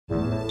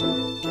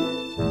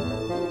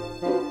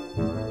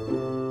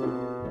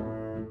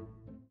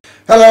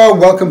Hello,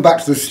 welcome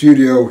back to the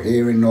studio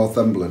here in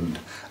Northumberland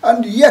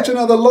and yet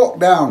another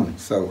lockdown,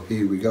 so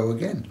here we go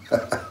again.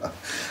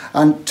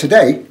 And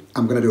today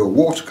I'm going to do a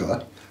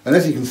watercolour, and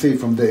as you can see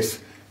from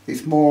this,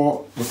 it's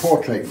more the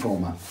portrait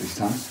format this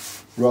time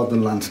rather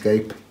than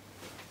landscape,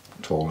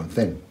 tall and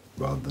thin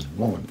rather than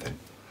long and thin,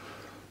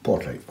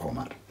 portrait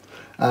format.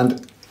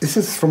 And this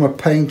is from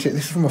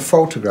a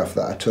photograph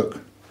that I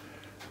took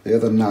the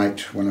other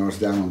night when I was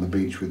down on the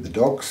beach with the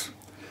dogs.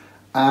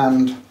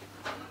 And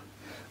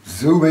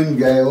zoom in,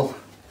 Gail.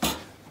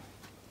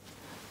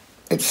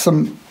 It's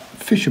some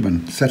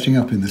fishermen setting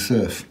up in the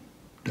surf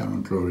down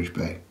on Drorish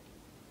Bay.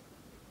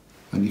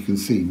 And you can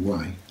see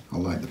why I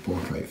like the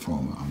portrait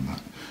format on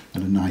that.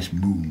 And a nice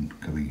moon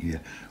coming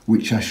here,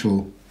 which I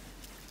shall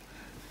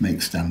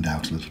make stand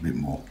out a little bit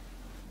more.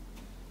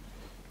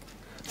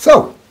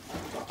 So,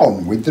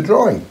 on with the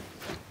drawing.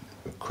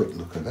 A quick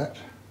look at that.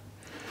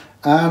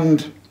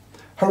 And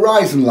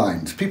horizon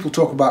lines. People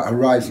talk about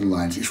horizon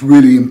lines. It's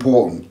really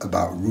important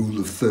about rule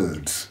of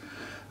thirds.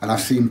 And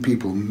I've seen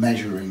people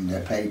measuring their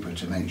paper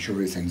to make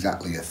sure it's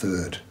exactly a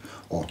third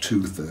or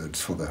 2/3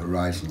 for the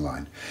horizon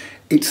line.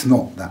 It's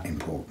not that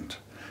important.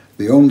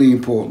 The only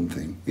important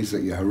thing is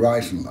that your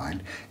horizon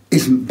line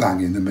isn't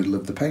bang in the middle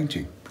of the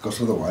painting,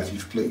 because otherwise you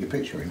split your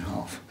picture in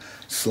half.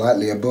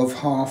 Slightly above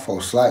half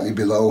or slightly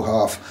below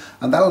half,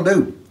 and that'll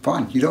do.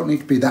 Fine, you don't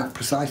need to be that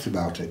precise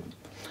about it.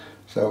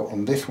 So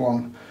on this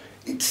one,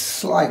 it's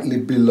slightly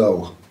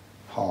below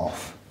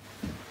half.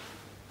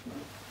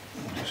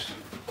 Just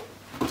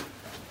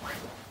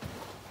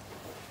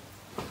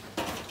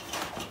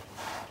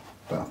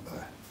about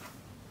there.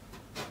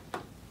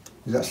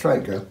 Is that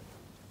straight, girl?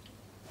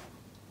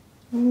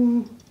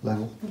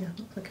 Level? Yeah,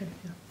 that's okay,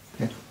 yeah.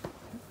 Yeah.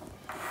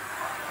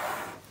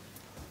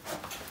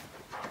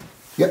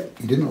 Yep,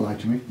 you didn't lie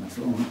to me, that's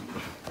all right.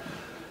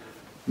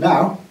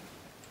 Now,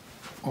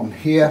 on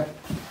here,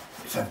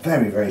 it's a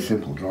very, very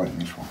simple drawing,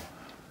 this one.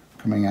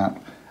 Coming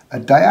out a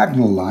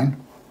diagonal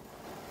line,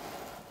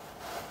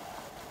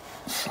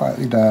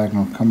 slightly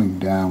diagonal coming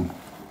down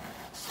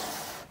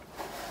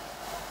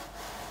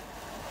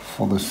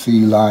for the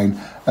sea line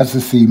as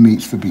the sea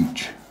meets the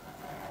beach.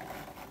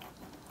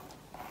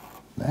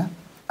 There.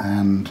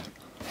 And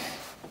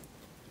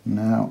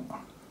now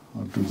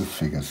I'll do the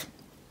figures.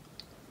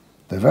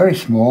 They're very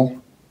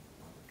small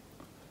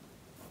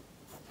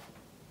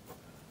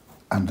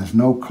and there's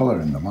no colour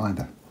in them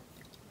either.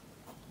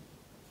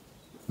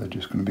 They're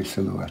just going to be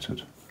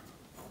silhouetted.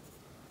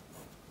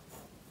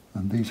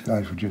 And these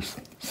guys were just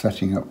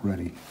setting up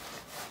ready.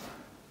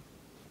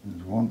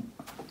 There's one.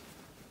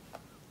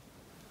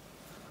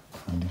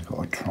 And he's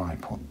got a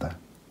tripod there.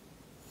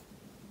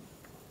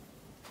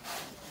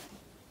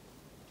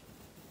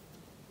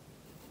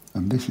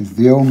 And this is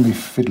the only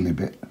fiddly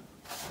bit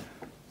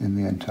in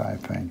the entire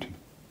painting.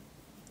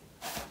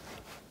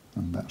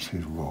 And that's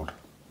his rod.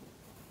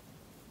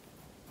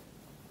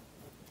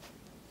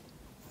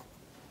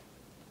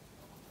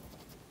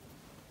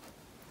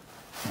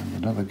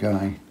 And another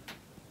guy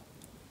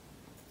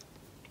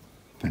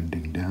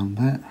bending down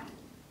there.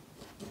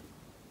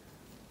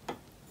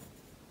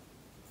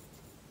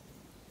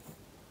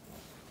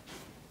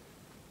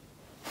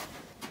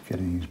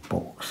 Getting his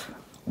box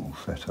all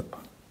set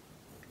up.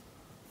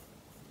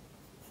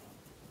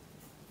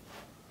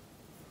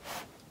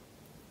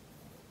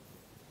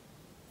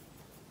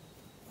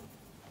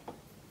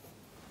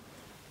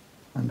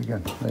 And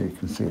again, there you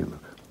can see it,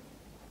 look.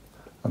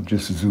 I've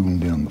just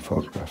zoomed in on the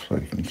photograph so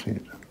you can see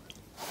it.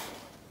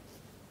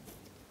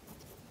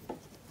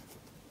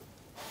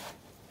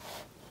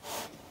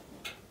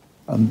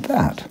 And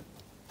that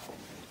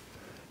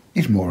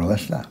is more or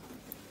less that.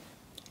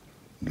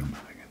 Zoom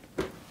out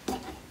again.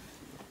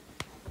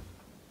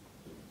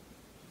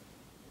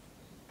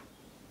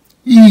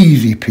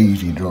 Easy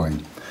peasy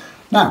drawing.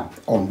 Now,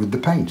 on with the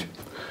paint.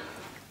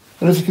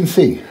 And as you can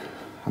see,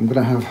 I'm going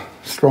to have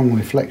strong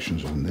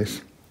reflections on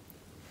this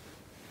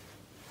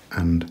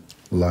and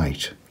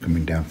light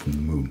coming down from the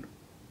moon.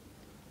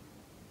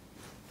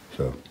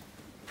 So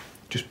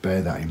just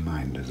bear that in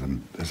mind as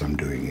I'm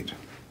doing it.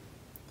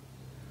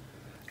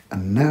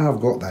 And now I've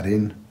got that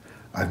in,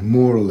 I've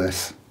more or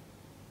less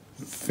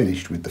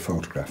finished with the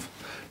photograph.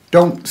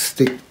 Don't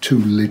stick too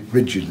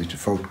rigidly to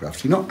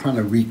photographs. You're not trying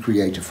to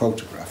recreate a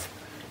photograph.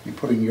 You're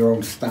putting your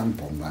own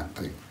stamp on that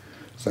thing.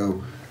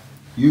 So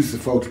use the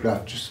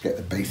photograph just to get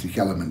the basic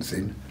elements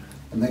in,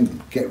 and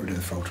then get rid of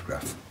the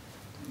photograph.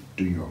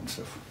 Do your own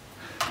stuff.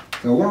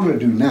 So what I'm going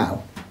to do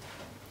now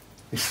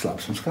is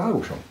slap some sky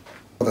wash on.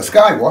 For the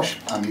sky wash,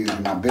 I'm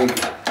using my big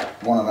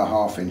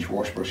 1.5 inch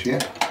wash brush here.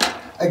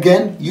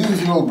 Again,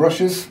 usual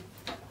brushes,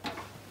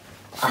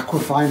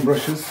 aquafine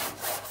brushes,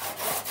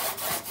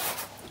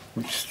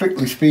 which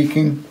strictly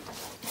speaking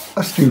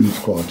are student's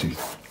quality,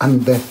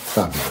 and they're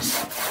fabulous.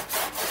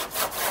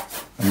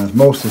 And as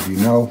most of you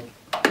know,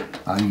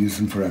 I use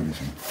them for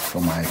everything,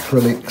 for my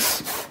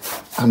acrylics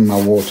and my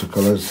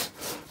watercolours.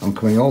 I'm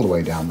coming all the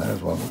way down there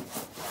as well.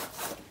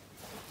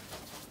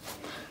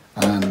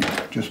 And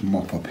just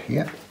mop up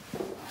here.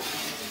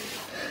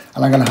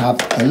 And I'm going to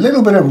have a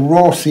little bit of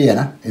raw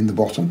sienna in the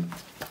bottom.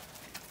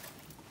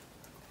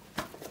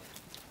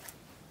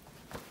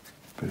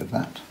 Bit of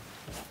that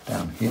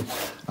down here.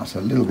 That's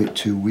a little bit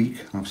too weak.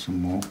 Have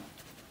some more.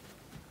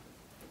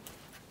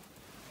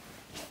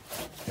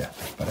 Yeah,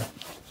 that's better.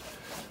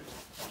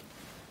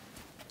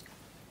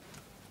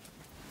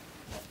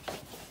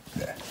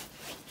 There.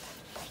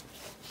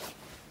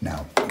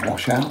 Now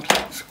wash out,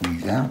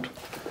 squeeze out,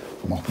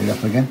 mop it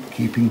up again,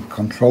 keeping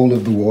control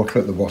of the water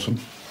at the bottom.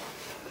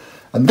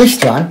 And this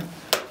time,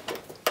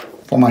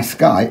 for my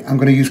sky, I'm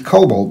going to use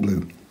cobalt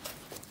blue.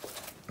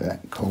 There,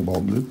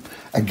 cobalt blue.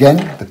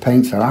 Again, the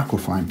paints are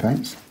aquafine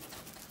paints.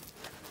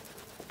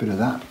 Bit of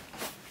that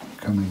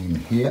coming in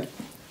here.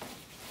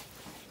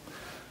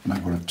 And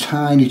I've got a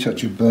tiny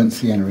touch of burnt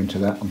sienna into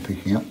that I'm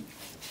picking up.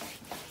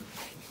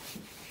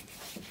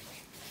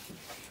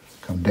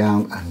 Come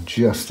down and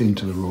just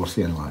into the raw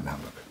sienna like that,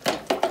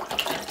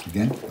 look.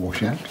 Again,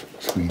 wash out,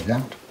 squeeze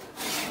out,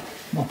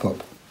 mop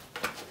up.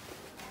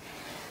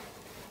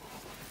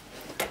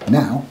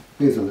 Now,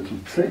 here's a little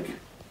trick.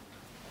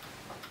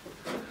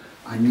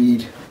 I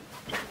need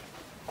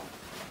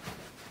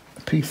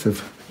a piece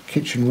of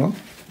kitchen rug,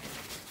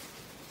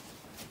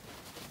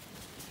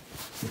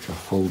 which I've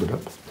folded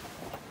up,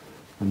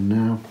 and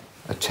now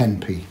a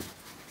 10p.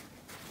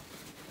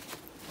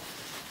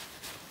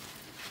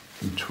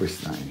 And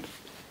twist that in.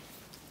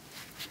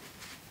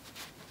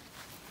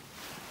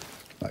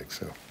 Like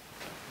so.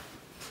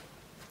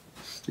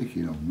 Stick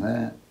it on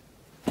there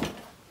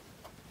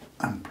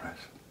and press.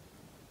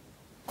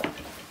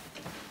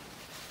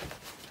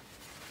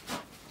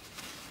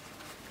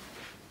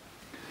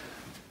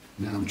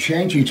 Now I'm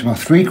changing to my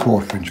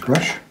 3/4 inch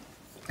brush,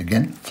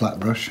 again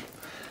flat brush,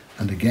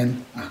 and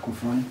again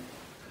aquafine.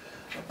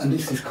 And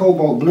this is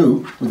cobalt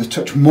blue with a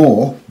touch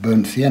more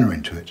burnt sienna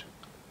into it.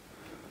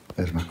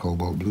 There's my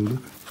cobalt blue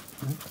look.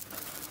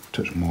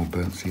 Touch more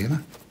burnt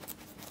sienna.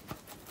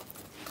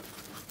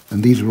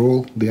 And these are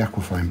all the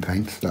aquafine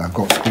paints that I've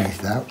got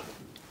squeezed out.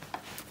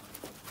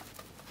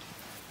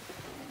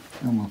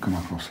 And we'll come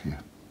across here.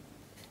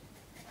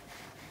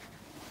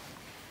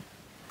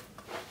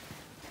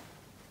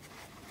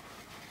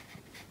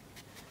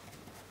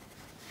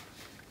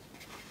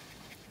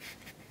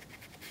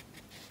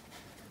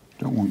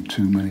 Don't want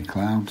too many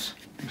clouds,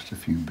 just a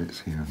few bits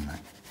here and there.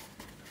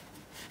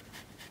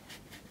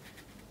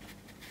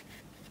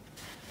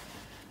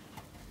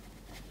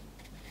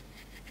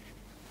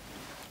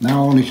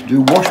 Now all I need to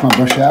do, wash my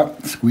brush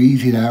out,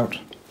 squeeze it out,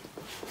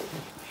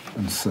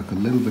 and suck a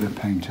little bit of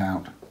paint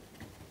out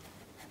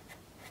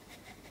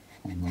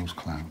on those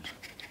clouds.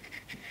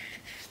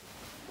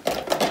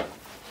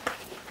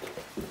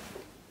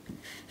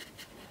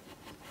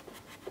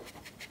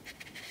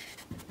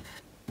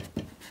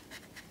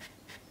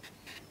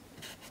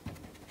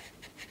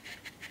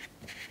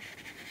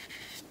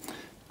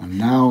 And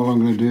now all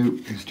I'm going to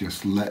do is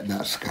just let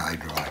that sky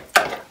dry.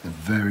 A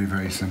very,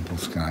 very simple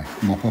sky.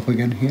 Mop up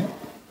again here.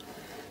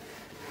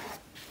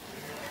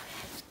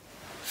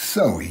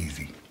 So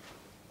easy.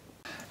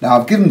 Now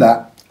I've given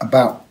that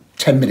about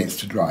 10 minutes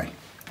to dry.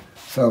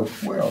 So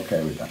we're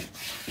okay with that.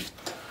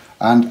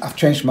 And I've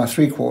changed my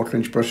 3/4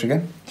 inch brush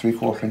again,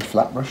 3/4 inch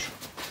flat brush.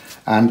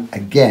 And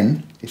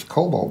again, it's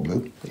cobalt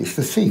blue. It's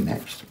the sea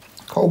next.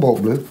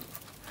 Cobalt blue.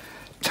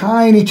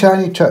 Tiny,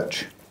 tiny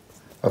touch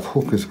of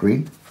hooker's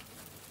green.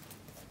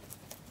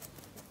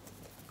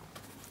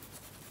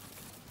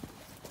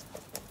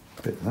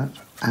 Bit of that,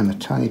 and a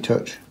tiny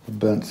touch of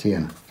burnt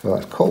sienna. So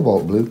that's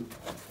cobalt blue,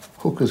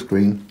 hooker's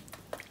green,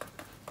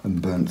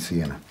 and burnt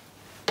sienna.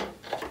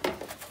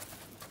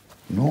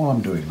 And all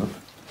I'm doing, look,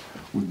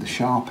 with the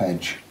sharp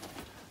edge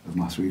of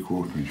my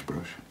 3/4 inch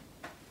brush,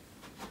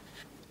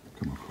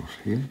 come across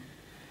here.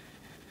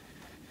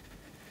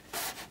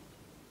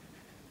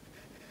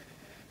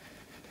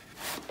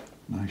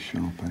 Nice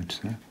sharp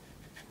edge there.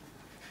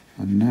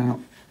 And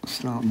now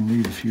start and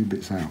leave a few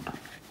bits out.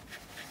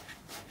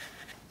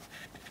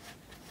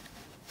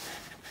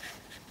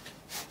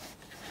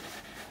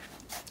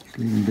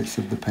 Leaving bits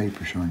of the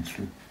paper shine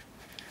through.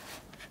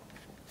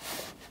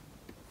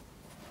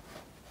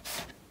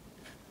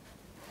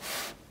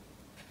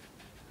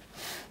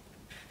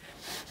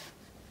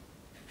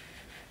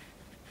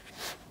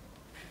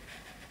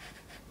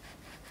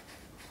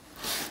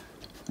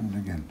 And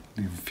again,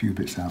 leave a few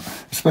bits out,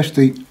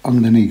 especially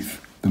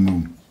underneath the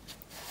moon.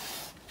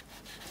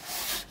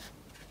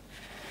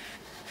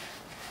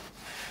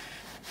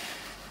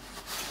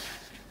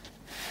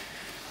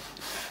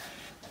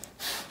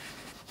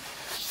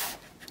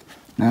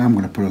 Now I'm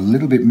going to put a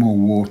little bit more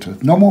water,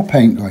 no more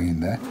paint going in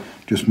there,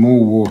 just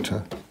more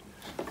water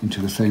into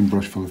the same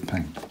brush full of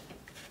paint.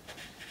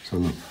 So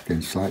look,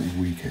 getting slightly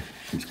weaker,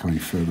 it's going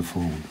further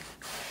forward.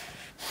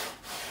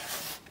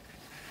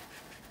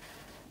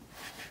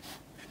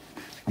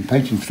 I'm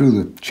painting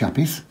through the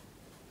chappies,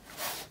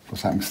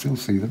 because I can still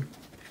see them.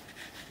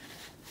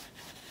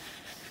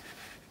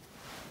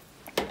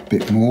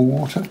 Bit more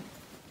water.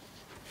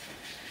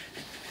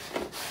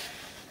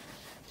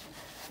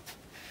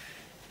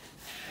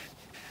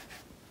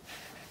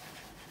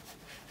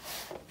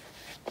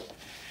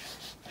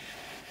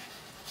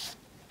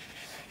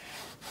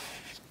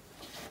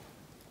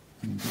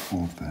 bit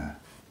more there.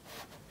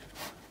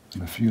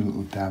 And a few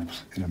little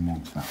dabs in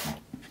amongst that one.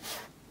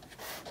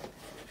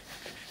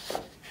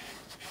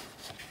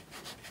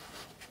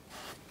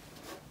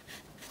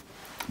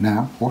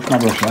 Now, wash my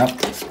brush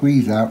out,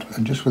 squeeze out,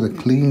 and just with a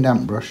clean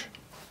damp brush,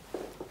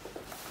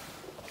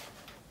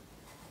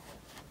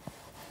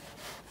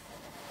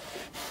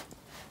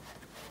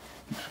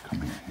 just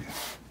come in here.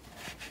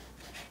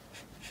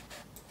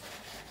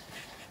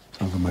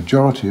 So the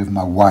majority of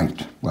my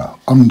white,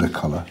 well,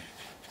 undercolour,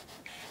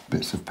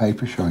 bits of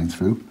paper showing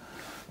through,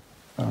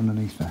 are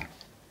underneath there.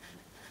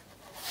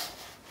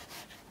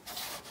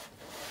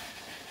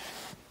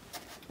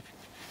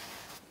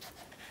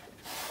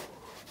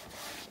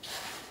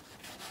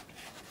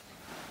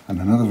 And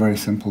another very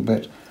simple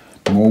bit,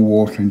 more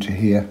water into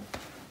here,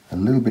 a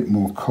little bit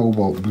more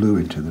cobalt blue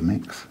into the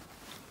mix.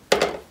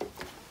 And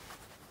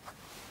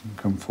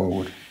come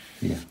forward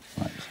here,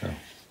 like so.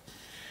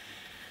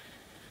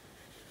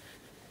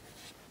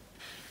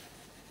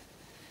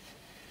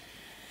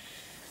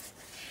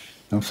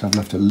 Notice I've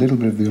left a little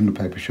bit of the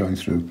underpaper showing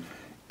through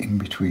in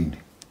between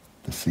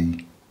the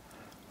sea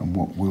and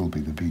what will be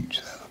the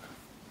beach there.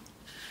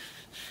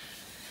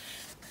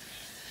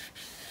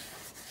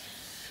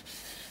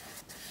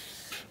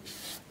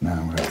 Now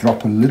I'm going to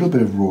drop a little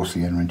bit of raw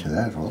sienna into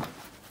there as well.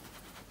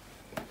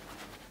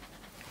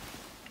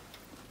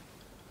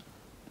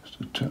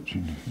 Just a touch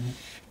in here.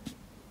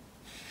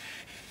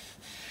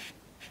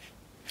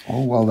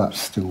 All while that's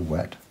still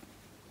wet.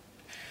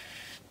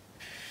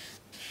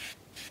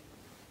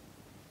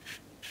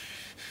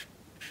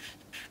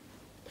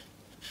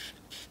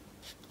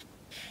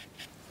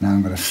 Now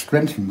I'm going to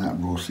strengthen that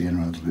raw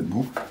sienna a little bit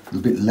more, with a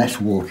bit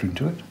less water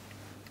into it.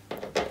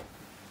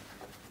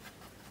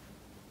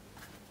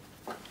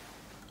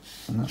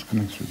 And that's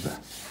coming through there.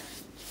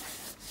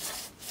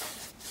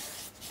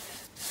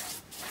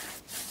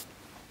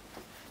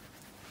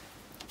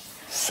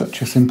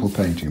 Such a simple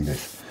painting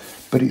this,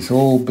 but it's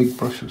all big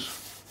brushes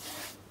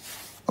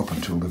up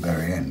until the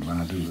very end when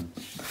I do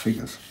the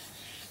figures.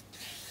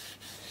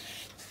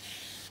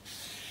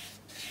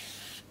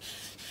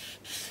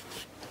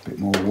 A bit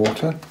more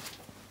water.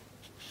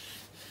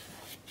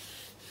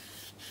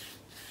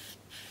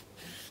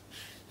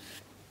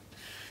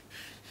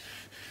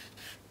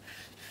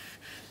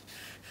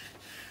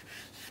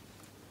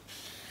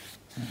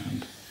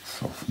 And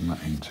soften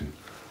that into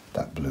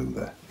that blue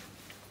there.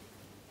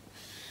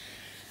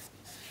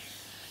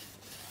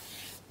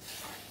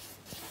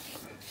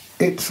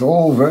 It's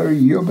all very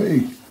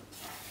yummy.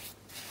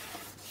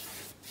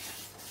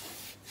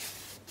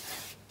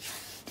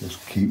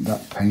 Just keep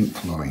that paint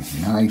flowing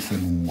nice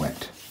and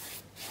wet.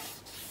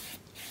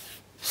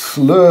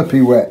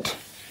 Slurpy wet.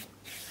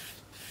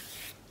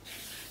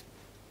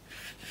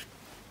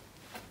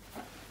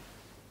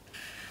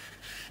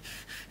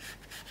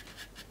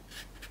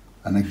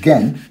 And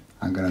again,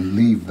 I'm going to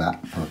leave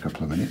that for a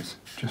couple of minutes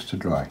just to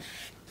dry.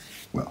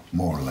 Well,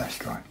 more or less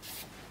dry.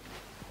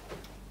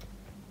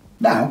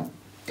 Now,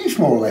 it's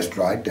more or less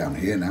dried down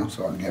here now,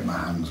 so I can get my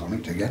hands on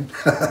it again.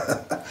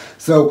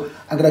 So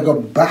I'm going to go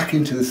back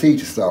into the sea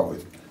to start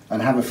with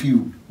and have a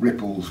few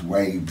ripples,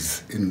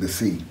 waves in the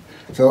sea.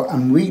 So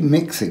I'm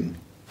remixing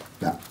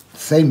that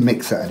same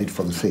mix that I did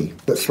for the sea,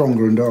 but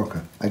stronger and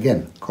darker.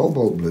 Again,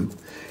 cobalt blue,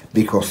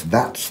 because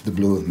that's the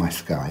blue of my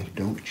sky.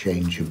 Don't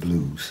change your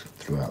blues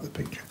throughout the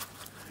picture.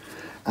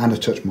 And a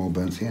touch more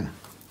burnt sienna.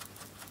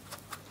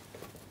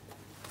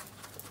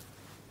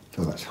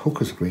 So that's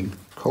hooker's green,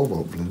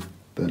 cobalt blue,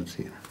 burnt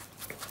sienna.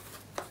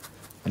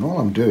 And all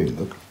I'm doing,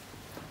 look,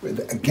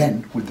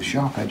 again with the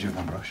sharp edge of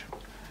my brush,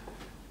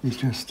 is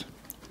just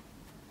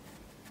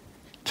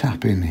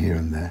tap in here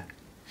and there,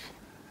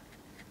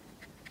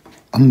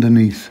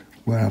 underneath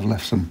where I've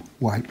left some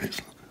white bits,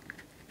 look.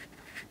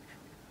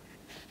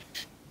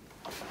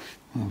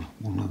 Oh,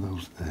 one of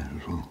those there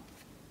as well.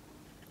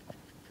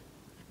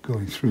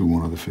 Going through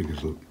one of the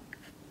figures, look.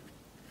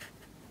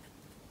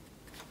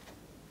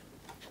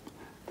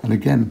 And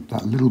again,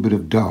 that little bit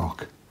of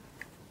dark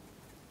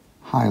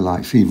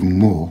highlights even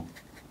more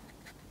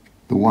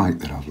the white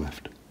that I've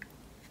left,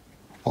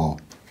 or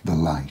the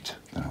light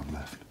that I've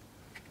left.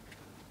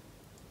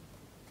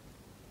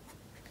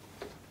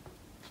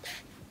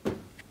 A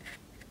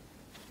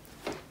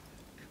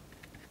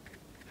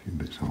few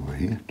bits over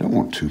here. Don't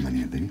want too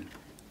many of these.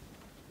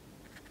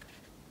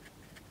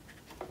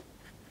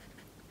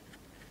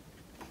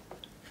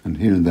 And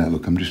here and there,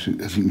 look, I'm just,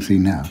 as you can see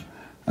now,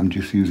 I'm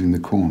just using the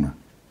corner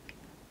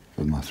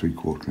of my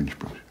 3/4 inch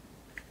brush.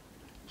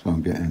 So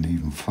I'm getting an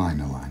even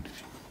finer line.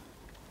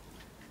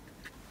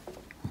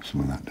 Put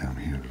some of that down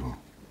here as well.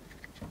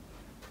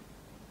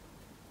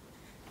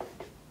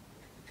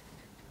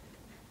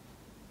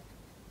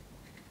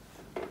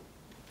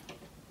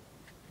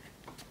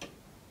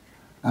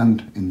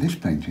 And in this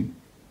painting,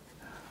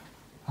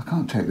 I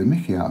can't take the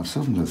mickey out of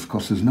Southerners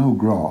because there's no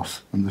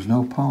grass and there's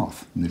no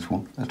path in this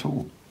one at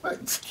all.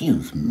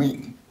 Excuse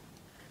me.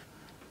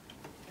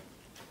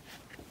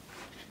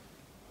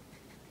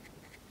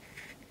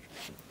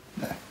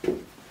 There.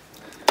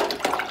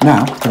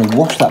 Now, I'm going to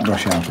wash that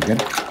brush out again.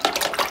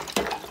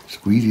 Just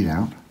squeeze it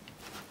out,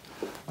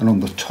 and on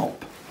the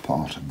top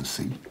part of the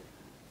C,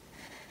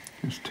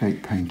 just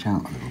take paint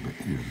out a little bit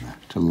here and there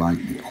to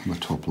lighten it on the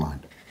top line.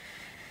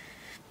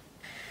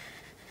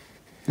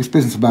 This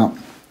business about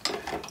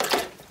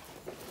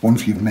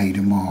once you've made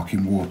a mark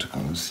in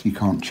watercolours, you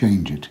can't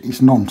change it.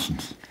 It's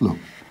nonsense. Look,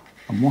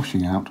 I'm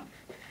washing out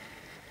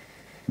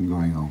and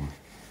going over.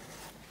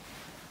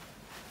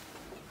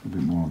 A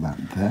bit more of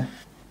that there.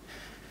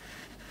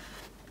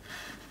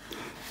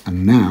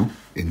 And now,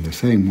 in the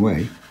same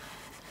way,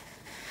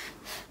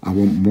 I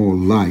want more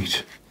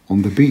light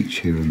on the beach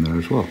here and there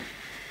as well.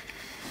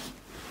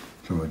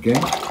 So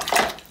again,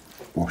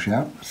 wash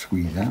out,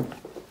 squeeze out,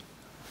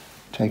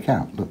 take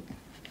out, look.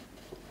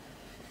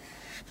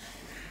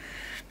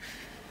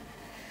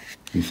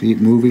 You see it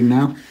moving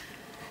now?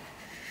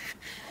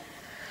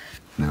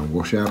 Now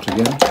wash out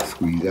again,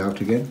 squeeze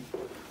out again,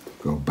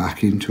 go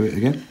back into it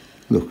again.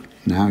 Look,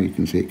 now you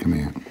can see it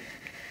coming out.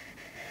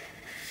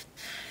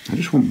 I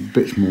just want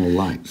bits more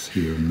lights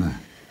here and there.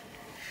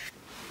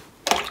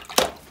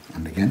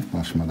 And again,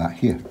 we'll have some of that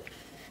here.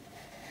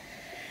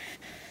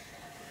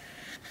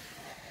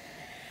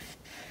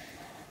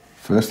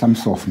 First I'm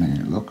softening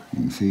it, look, you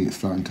can see it's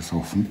starting to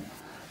soften.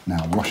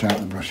 Now wash out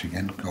the brush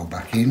again, go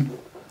back in.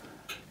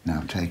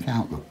 Now take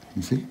out, look,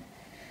 you see?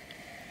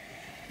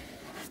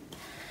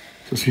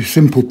 So it's a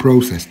simple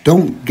process.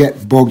 Don't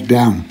get bogged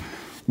down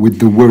with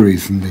the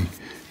worries and the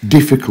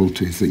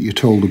difficulties that you're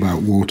told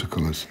about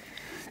watercolours.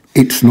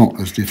 It's not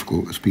as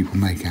difficult as people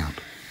make out.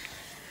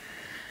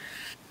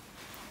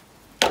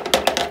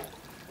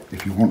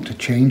 If you want to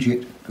change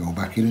it, go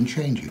back in and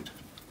change it.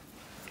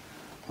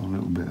 A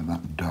little bit of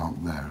that dark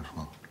there as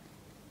well.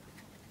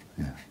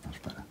 Yeah, that's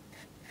better.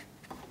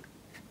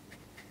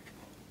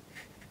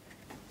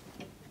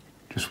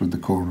 Just with the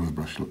corner of the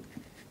brush, look.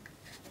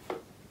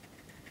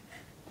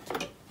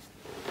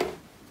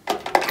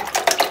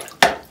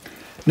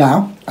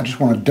 Now, I just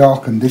want to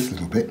darken this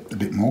little bit, a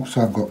bit more,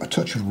 so I've got a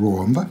touch of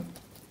raw umber.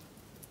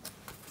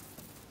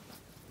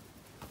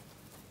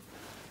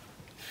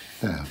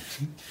 There,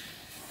 see?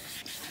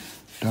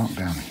 Dark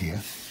down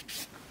here.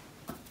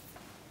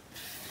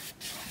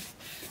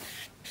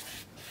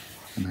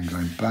 And then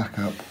going back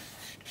up,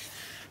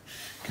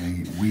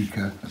 getting it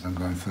weaker as I'm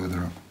going further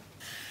up,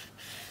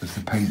 as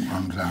the paint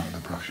runs out of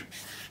the brush.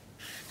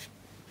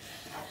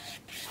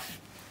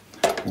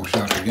 Wash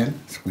out again,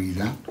 squeeze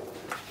out,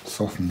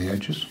 soften the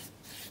edges.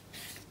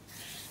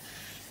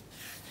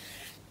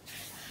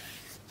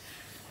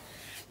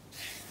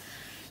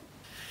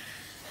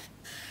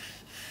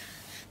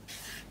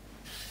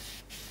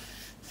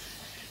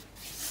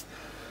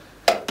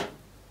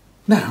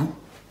 Now,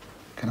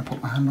 can I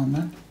put my hand on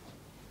there?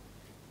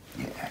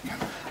 Yeah, I can.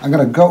 I'm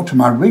going to go to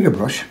my rigger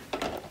brush,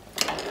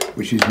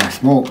 which is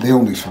the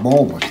only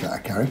small brush that I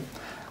carry.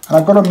 And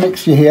I've got a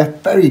mixture here,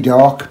 very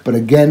dark, but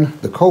again,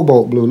 the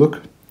cobalt blue,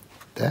 look,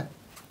 there,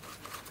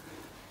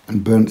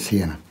 and burnt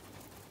sienna.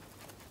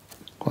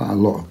 Quite a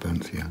lot of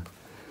burnt sienna.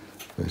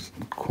 So it's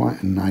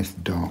quite a nice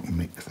dark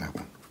mix, that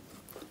one.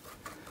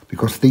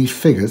 Because these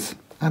figures,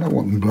 I don't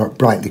want them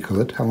brightly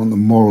coloured, I want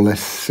them more or less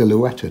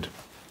silhouetted.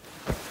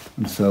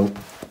 And so,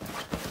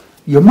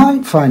 you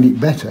might find it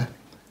better,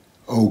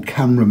 oh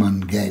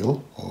cameraman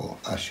Gail, or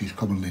as she's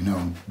commonly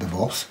known, the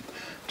boss,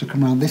 to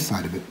come around this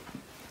side of it.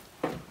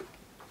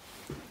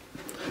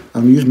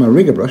 I'm going to use my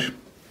rigger brush.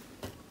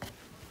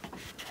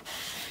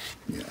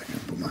 Yeah, I can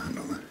put my hand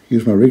on there.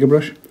 Use my rigger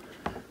brush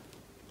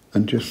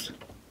and just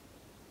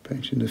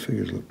paint in the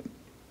figures, look.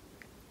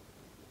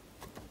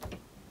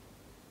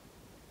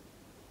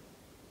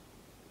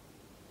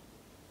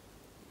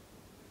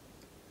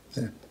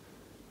 There,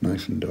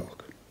 nice and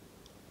dark.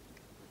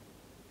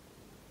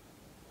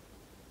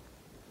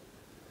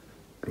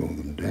 Draw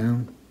them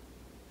down.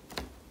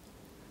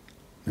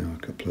 Now a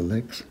couple of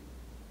legs.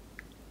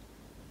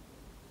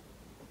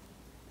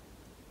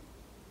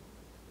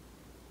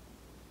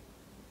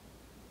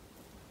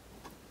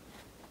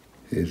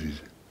 Here's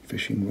his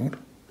fishing rod.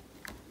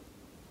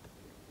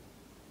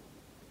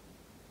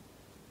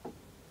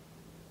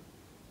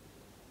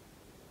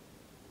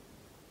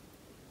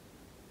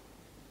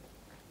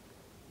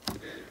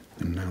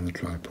 And now the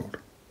tripod.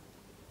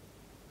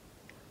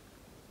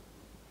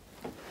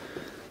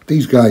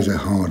 These guys are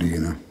hardy, you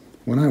know.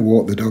 When I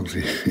walk the dogs,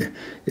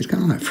 it's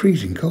kind of like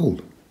freezing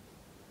cold.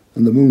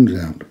 And the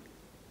moon's out.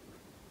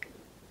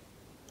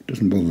 It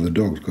doesn't bother the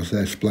dogs because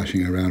they're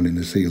splashing around in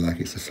the sea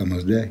like it's a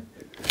summer's day.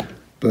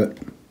 But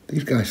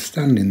these guys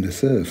stand in the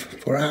surf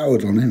for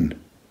hours on end.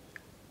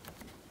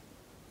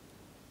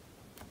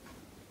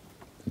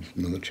 There's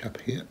another chap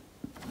here.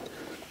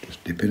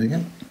 Just dip in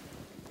again.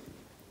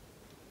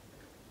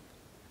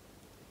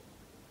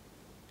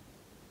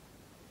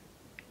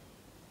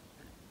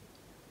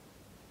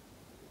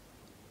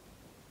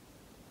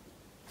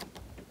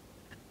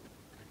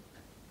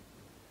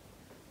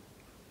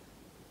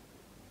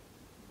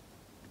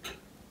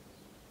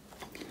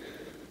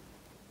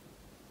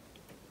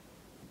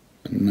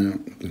 And now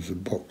there's a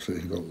box that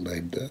he's got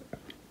laid there.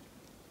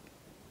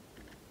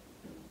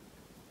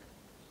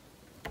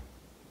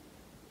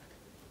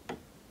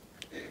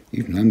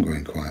 Even I'm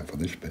going quiet for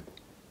this bit.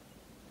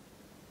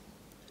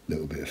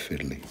 Little bit of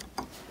fiddly.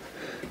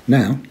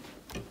 Now,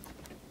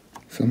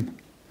 some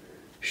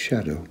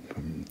shadow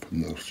from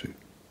those two.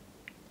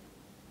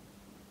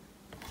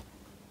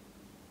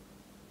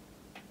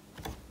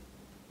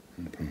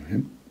 And from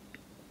him.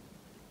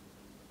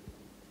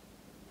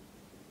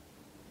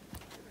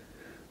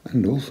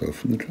 And also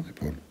from the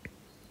tripod.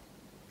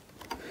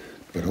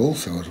 But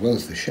also, as well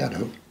as the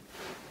shadow,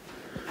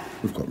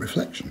 we've got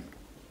reflection.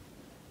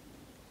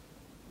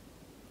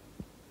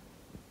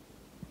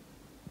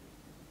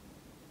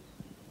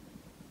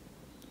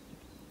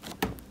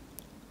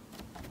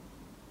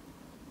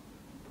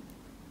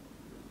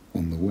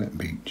 On the wet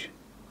beach.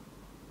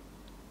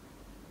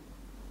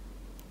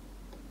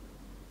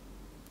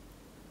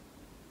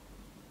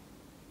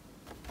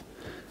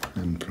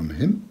 And from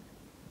him.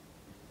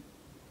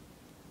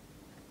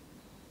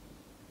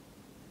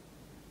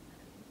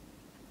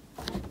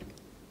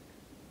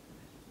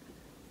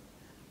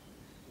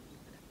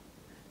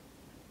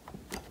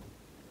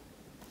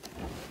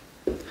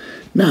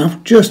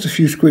 Now, just a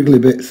few squiggly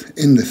bits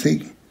in the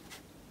sea.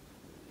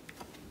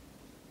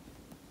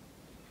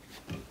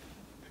 A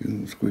few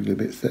squiggly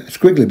bits there.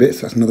 Squiggly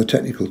bits, that's another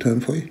technical term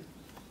for you.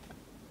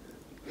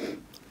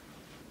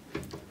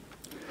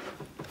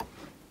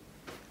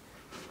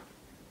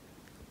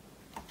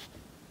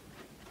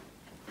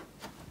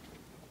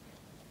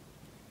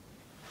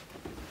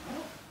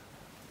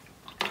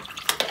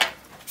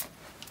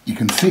 You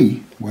can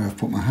see where I've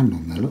put my hand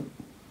on there, look.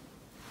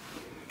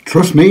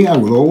 Trust me, I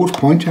will always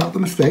point out the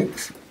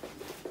mistakes.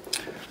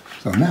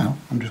 So now,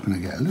 I'm just going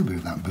to get a little bit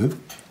of that blue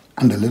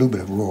and a little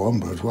bit of raw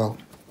umber as well.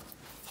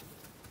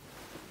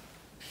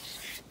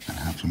 And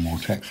have some more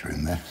texture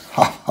in there.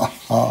 Ha ha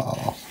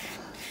ha!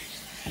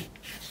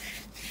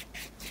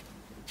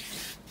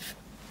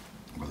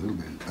 A little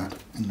bit of that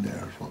in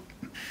there as well.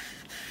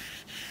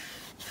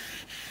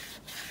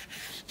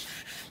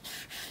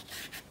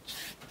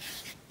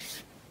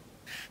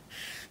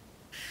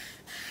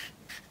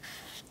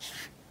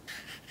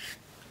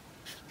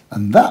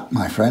 And that,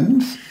 my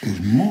friends,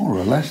 is more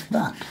or less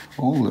that.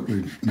 All that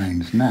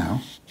remains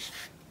now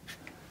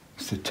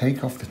is to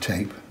take off the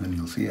tape and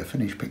you'll see a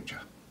finished picture.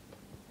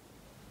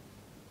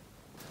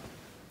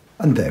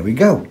 And there we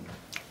go.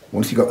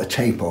 Once you've got the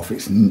tape off,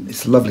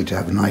 it's lovely to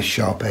have a nice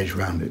sharp edge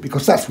around it,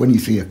 because that's when you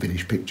see a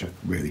finished picture,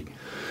 really.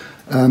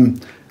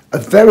 A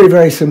very,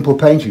 very simple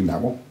painting,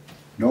 that one.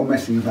 No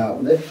messing about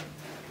with it.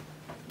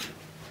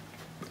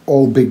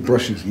 All big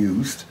brushes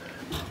used.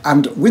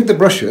 And with the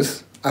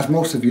brushes, as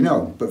most of you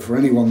know, but for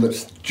anyone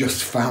that's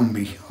just found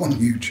me on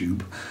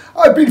YouTube,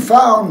 I've been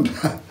found!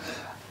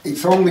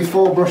 It's only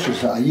 4 brushes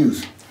that I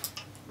use.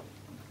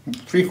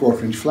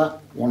 3/4 inch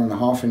flat,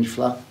 1.5 inch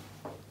flat,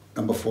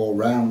 number 4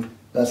 round,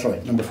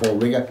 number 4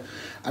 rigger,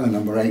 and a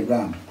number 8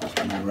 round. That's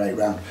my number 8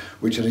 round,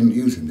 which I didn't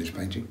use in this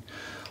painting.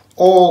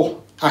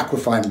 All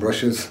aquafine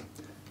brushes.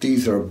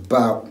 These are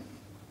about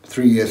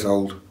 3 years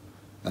old,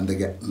 and they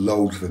get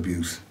loads of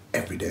abuse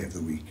every day of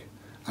the week.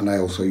 And I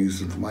also use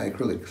them for my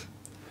acrylics.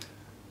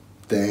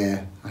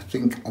 They're, I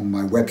think, on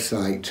my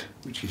website,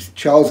 which is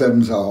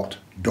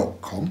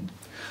charlesevansart.com.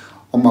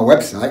 On my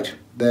website,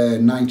 they're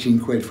 19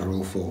 quid for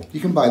all 4. You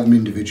can buy them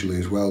individually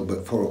as well,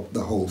 but for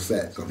the whole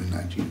set, it's only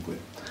 19 quid.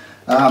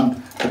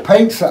 The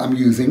paints that I'm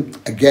using,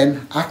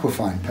 again,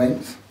 aquafine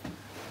paints.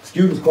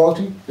 Students'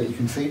 quality, that you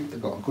can see,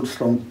 they've got a good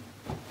strong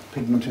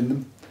pigment in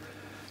them.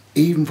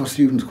 Even for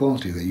students'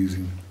 quality, they're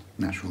using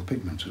natural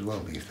pigments as well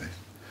these days.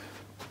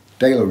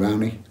 Dale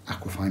Rowney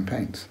aquafine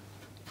paints.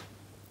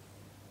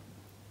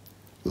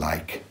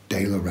 Like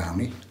Dale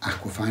Rowney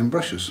aquafine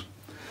brushes.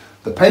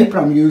 The paper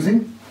I'm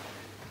using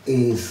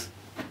is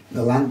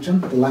the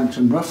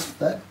Langton Rust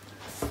there.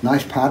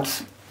 Nice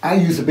pads. I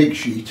use a big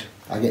sheet.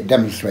 I get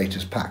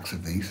demonstrators packs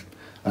of these,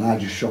 and I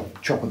just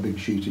chop a big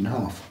sheet in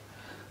half.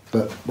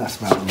 But that's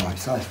about the right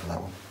size for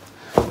that one.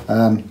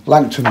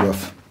 Langton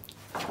Rough,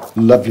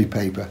 lovely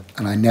paper,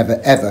 and I never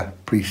ever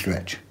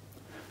pre-stretch.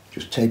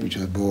 Just tape it to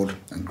the board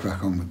and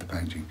crack on with the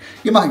painting.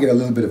 You might get a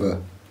little bit of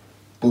a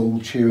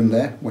bulge here and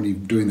there when you're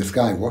doing the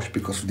sky wash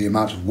because of the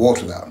amount of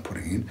water that I'm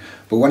putting in,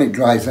 but when it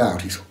dries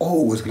out, it's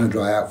always going to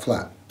dry out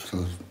flat, so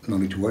there's no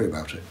need to worry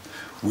about it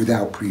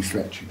without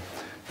pre-stretching.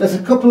 There's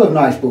a couple of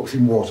nice books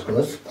in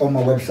watercolours on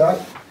my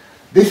website.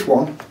 This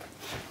one,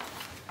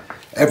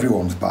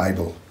 everyone's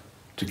Bible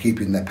to keep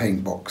in their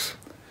paint box.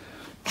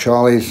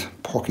 Charlie's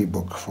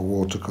Pocketbook for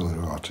Watercolour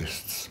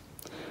Artists.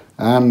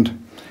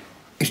 And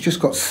it's just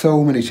got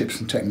so many tips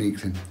and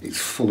techniques in. It's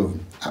full of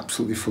them,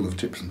 absolutely full of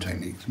tips and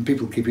techniques. And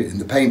people keep it in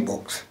the paint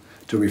box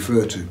to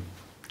refer to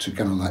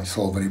kind of like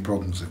solve any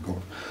problems they've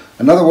got.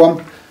 Another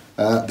one,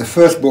 the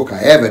first book I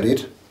ever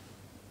did,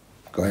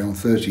 going on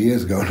 30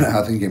 years ago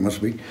now, I think it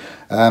must be,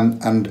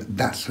 and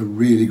that's a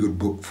really good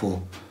book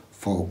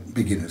for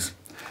beginners.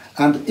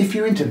 And if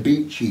you're into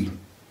beachy,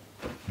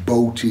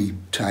 boaty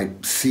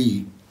type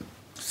sea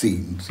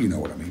scenes, you know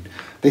what I mean.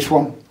 This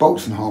one,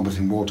 Boats and Harbours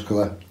in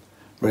watercolour,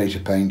 ready to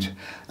paint,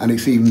 and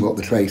it's even got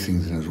the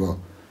tracings in as well,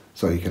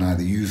 so you can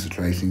either use the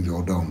tracings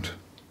or don't.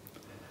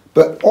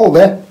 But all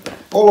there,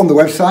 all on the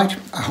website.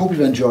 I hope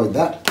you've enjoyed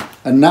that.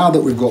 And now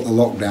that we've got the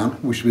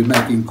lockdown, we should be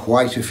making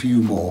quite a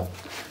few more.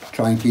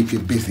 Try and keep you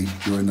busy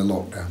during the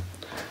lockdown,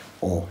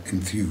 or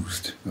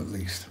enthused at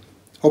least.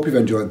 Hope you've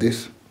enjoyed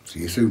this. See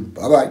you soon.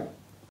 Bye bye.